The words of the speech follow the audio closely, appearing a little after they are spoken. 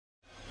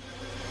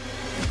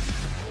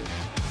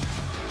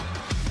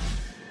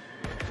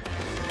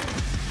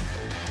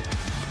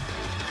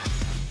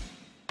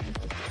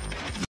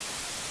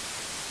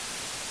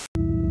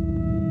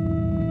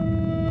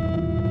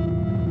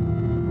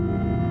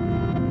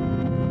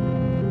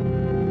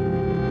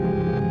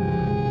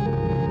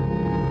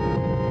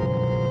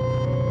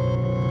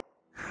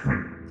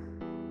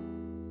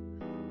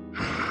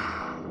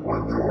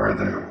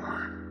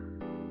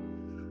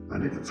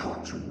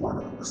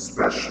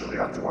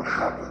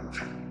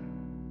happened.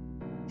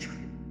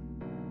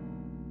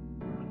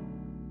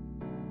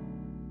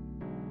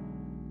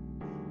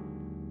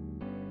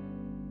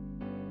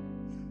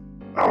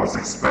 I was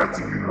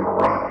expecting you to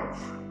arrive.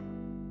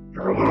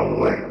 You're a little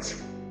late.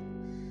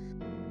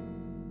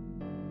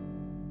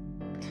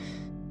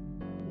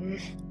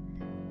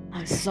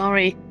 I'm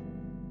sorry.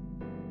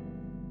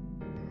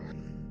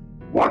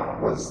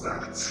 What was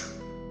that?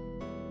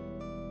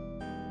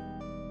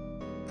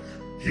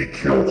 He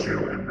killed you,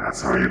 and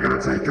that's how you're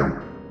gonna take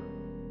him?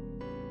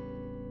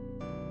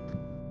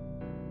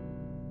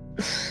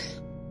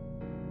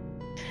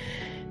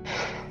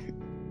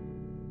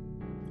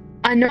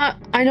 I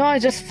know I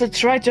just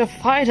tried to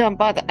fight him,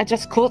 but I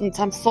just couldn't.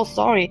 I'm so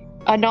sorry.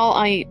 I know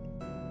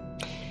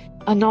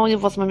it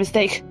was my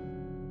mistake.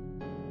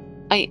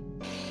 I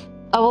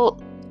will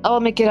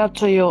make it up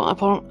to you. I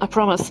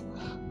promise.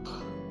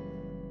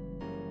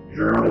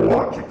 You're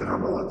lucky that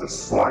I'm gonna let this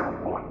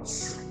slide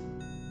once.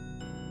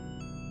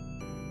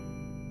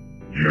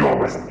 You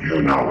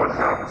know what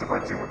happens if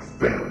I deal with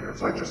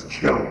failures. I just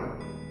kill you.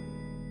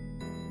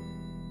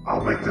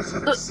 I'll make this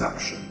an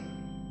exception.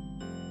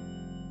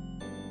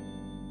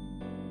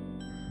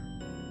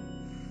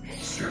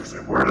 Seriously,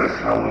 where the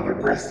hell are the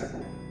rest of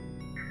them?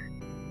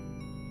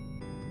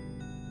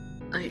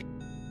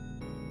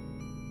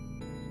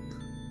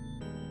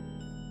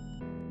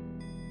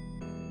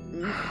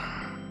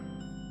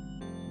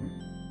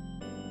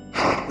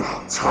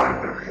 About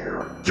time they're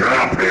here. Get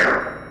up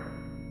here!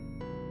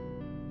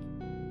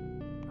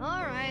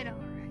 Alright.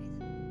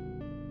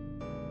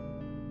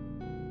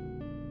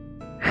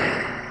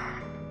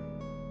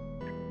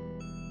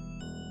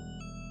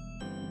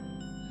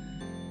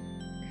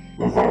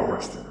 Move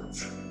over,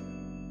 students.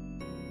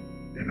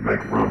 Need to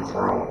make room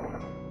for all of you.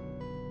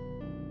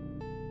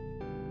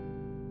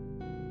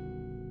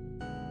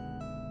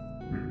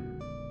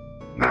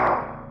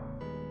 Now,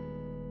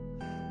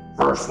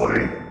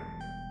 firstly,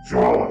 to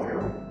all of you,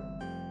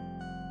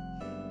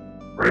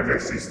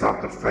 Brave.exe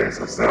stopped the face.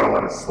 I said I'll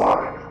let it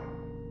slide.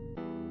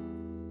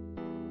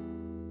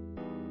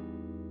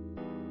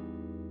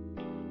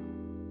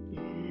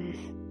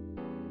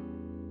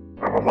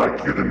 I would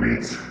like you to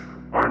meet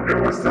our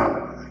newest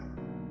ally.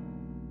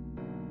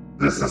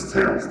 This is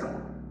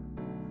Tailstone.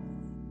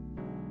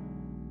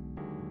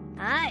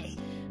 Hi.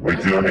 We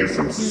do need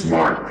some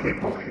smart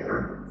people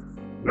here,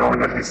 knowing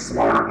that he's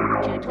smarter than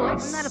all of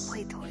us. I'm not a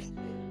play toy.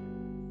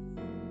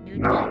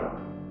 No,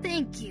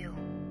 Thank you.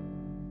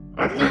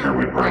 I figure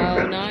we bring No,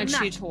 him. not a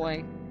chew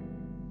toy.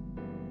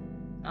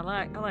 I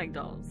like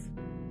dolls.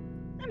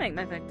 I make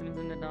my victims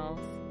into dolls.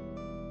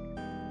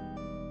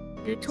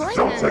 Your toy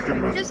Don't take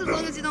him man. as Just as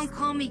long as you don't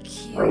call me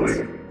cute.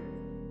 Really?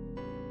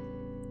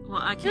 Well,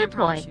 I Chew can't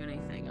promise toy. you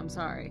anything. I'm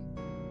sorry.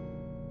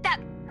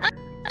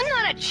 I'm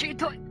not a chew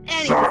toy.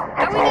 Anyway, Sorry,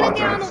 are we gonna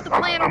get on with the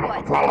plan or what?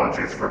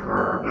 Apologies for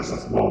her. This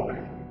is Moldy.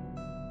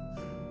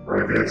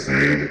 Brave.exe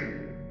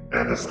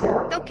and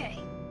Discora. Okay.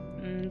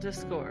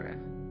 Discora.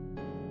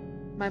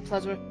 My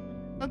pleasure.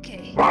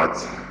 Okay. But,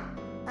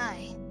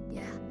 Hi.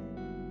 Yeah.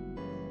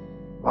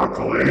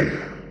 luckily,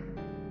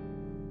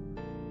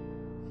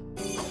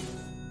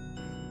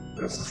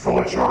 this is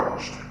fully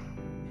charged.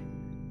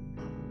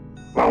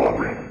 Follow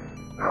me,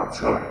 and I'll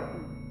tell you.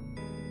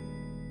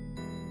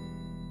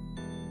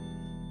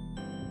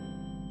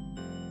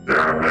 There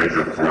are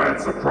major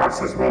threats across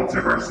this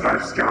multiverse that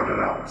I've scouted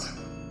out.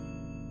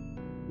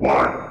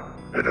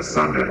 One, a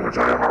descendant which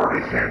I have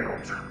already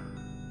handled.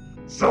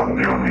 So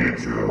no need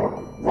to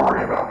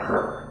worry about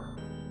her.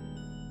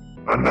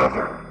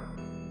 Another,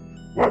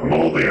 what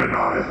Moldy and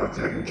I have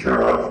taken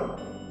care of,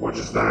 which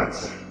is that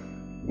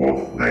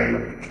wolf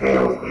named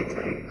Kale.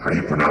 How do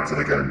you pronounce it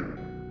again?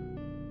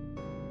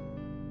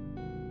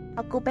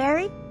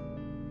 Huckleberry?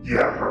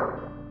 Yeah, her.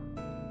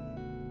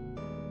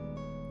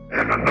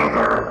 And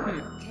another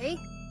Okay.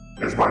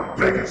 is my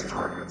biggest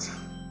target.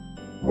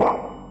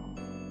 Well,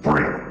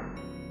 3 of them.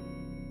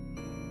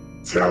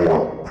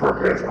 2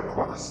 per his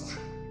request.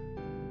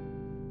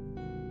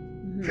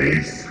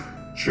 Peace,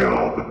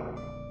 Chilled,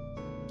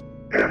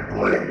 and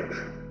Blade.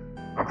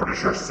 I'm pretty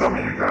sure some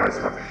of you guys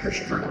have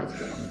history with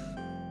him.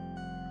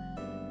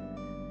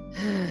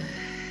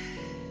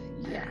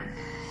 Yeah.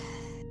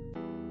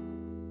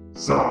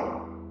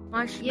 So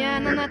Yeah,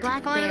 and I'm not too fond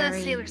of that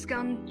Blackberry. sailor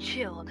scum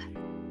chilled.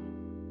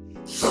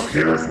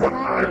 here's what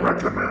I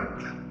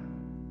recommend.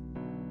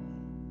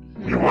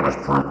 You want to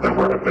prove that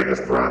we're the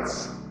biggest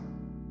threats?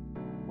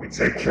 We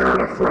take care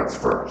of the threats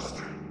first.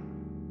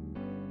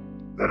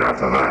 Then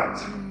after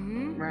that,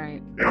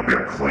 Right. it'll be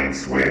a clean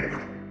sweep.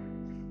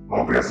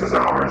 Mobius is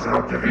ours, and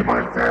I'll give you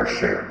my fair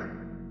share.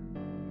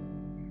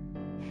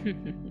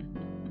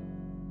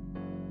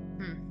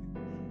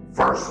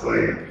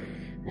 Firstly,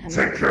 we'll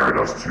take care of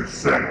those 2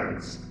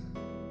 Saiyans.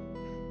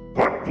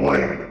 But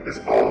Blade is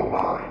all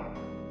mine.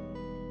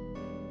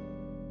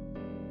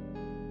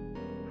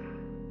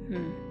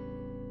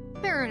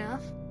 Fair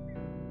enough.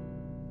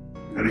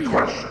 Any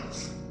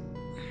questions?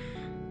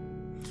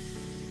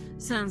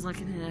 Sounds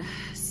like a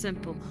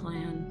simple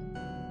plan.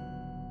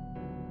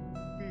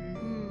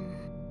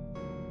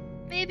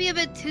 Maybe be a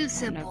bit too No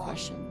simple.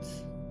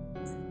 questions.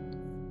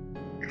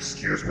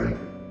 Excuse me?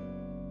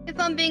 If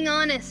I'm being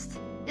honest,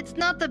 it's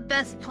not the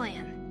best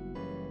plan.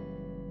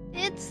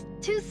 It's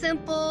too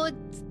simple,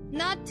 it's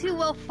not too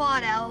well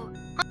thought out.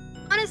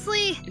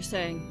 Honestly, You're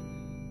saying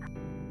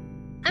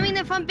I mean,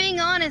 if I'm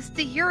being honest,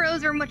 the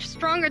heroes are much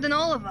stronger than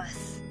all of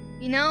us.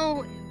 You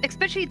know,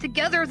 especially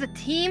together as a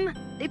team,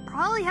 they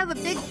probably have a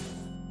big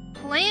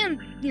plan,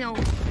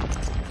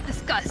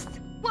 discussed.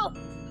 Well,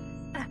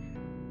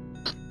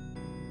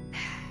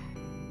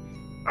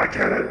 I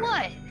get it.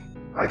 what?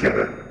 I get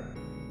it.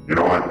 You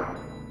know what?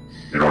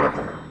 You know what?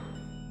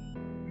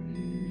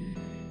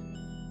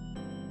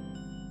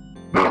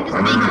 No, I'm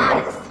just being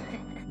honest.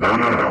 No.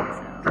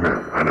 Come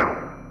here. I know.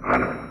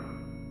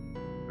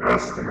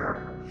 Yes, come here.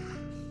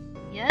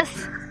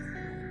 Yes?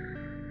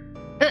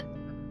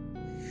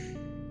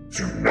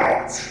 Do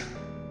not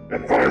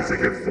advise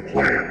against the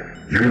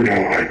plan. You know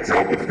I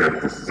dealt with them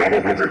for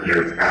several hundred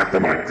years after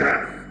my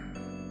death.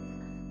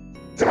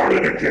 Start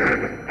it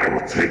again. I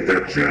will take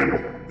that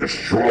gem,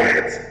 destroy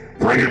it,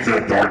 bring it to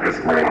the darkness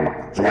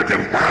realm, so I can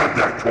have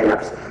that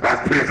corpse as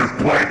Peter's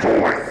play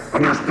toy.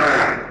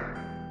 Understand?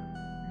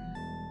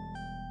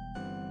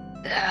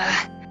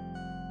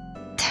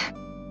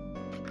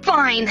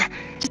 Fine.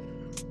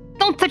 Just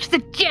don't touch the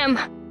gem.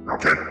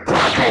 Okay,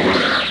 back over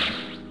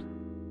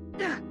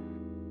there.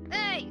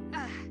 Hey!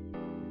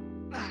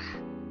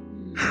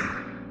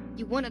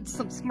 You wanted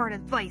some smart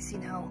advice, you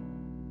know.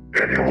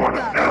 Anyone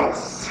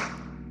else?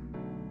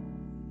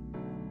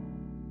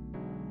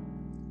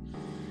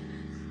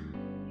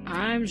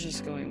 I'm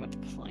just going with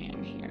the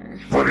plan here.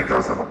 But he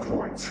does have a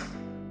point.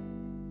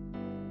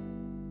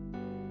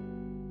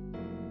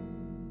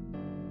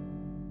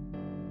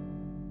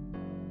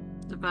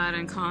 Divide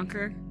and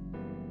conquer.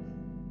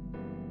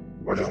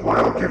 Which is why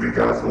I'll give you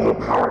guys a little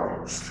power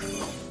boost.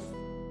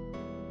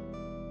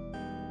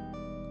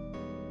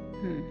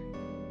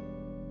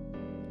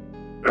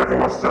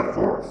 Everyone step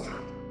forth.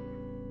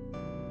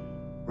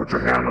 Put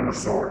your hand on the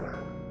sword.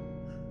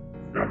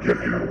 I'll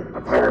give you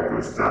a power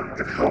boost that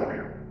can help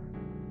you.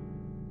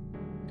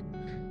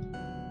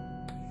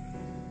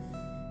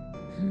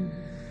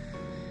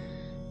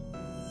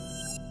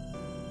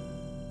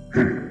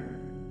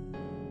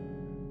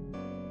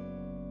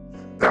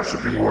 That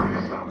should be more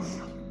than enough.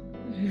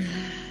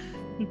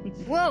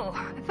 Whoa,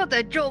 I felt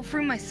that jolt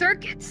through my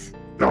circuits.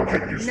 Don't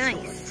get used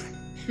Nice.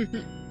 to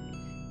it.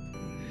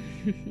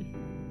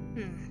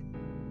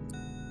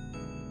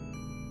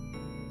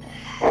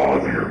 All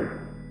of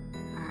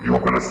you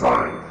have been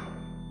assigned.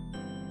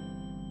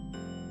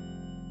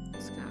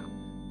 Let's go.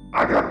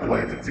 I got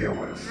Blade to deal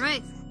with.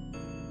 Right.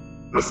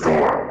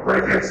 Discora,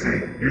 Brave.exe,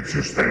 you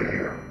two stay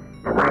here.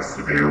 The rest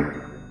of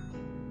you,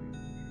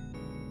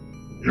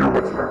 you're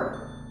with her.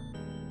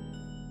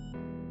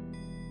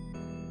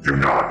 Do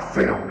not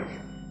fail me.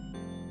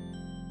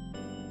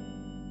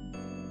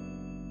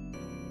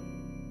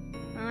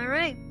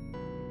 Alright.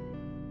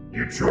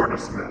 You two are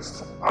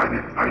dismissed.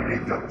 I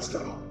need them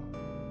still.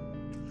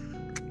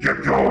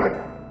 Get going.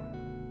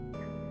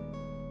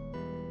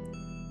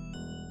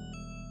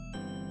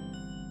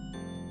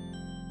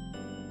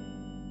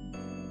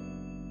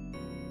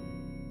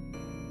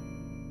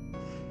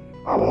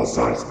 I will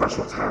assign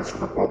special tasks for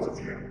the both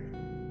of you.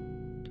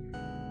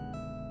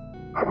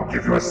 I will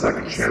give you a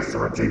second chance to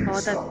redeem Oh,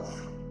 that- yourself.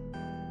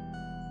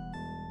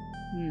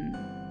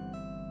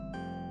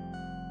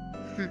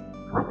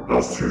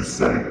 Those two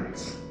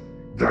sayings,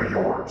 they're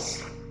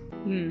yours.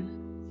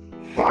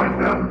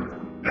 Find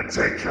them and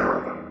take care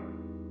of them.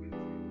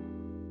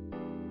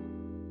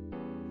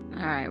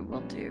 Alright,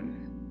 will do.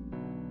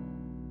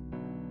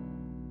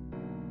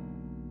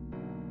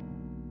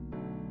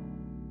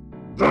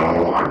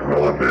 Though I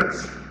will admit,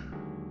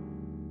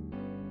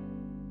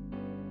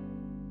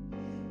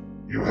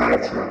 you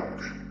have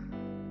traveled.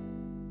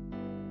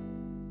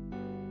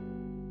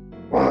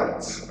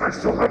 But I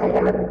still have a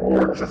little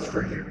reward just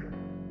for you.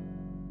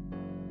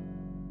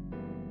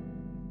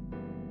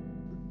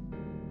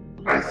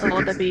 So what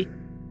would that be?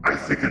 I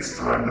think it's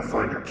time to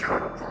find your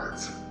counterpart.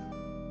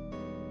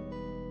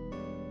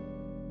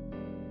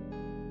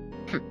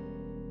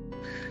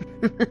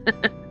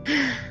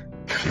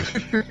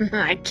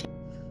 I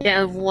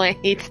can't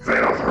wait.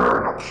 Fail her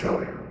and I'll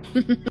kill you.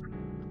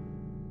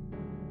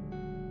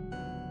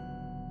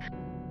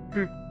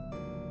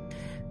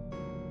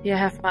 You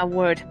have my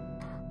word.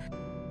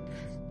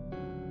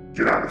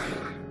 Get out of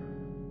here.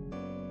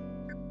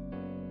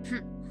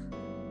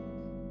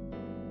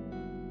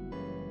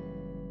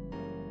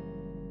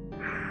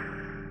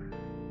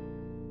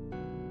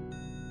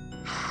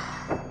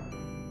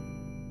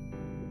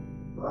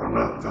 I'm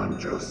not done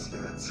just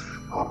yet.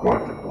 I'll go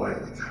after Blade.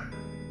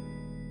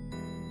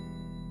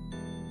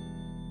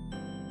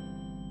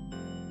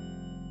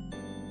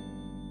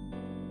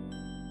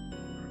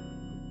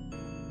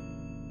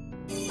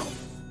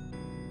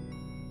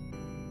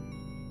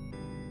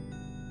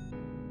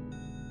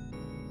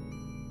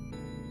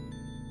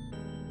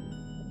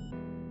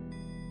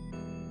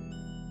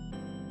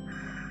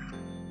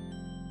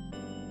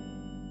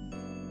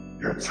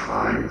 Your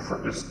time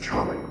for is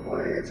coming,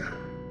 Blade. Blade.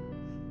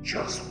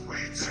 Just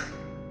wait.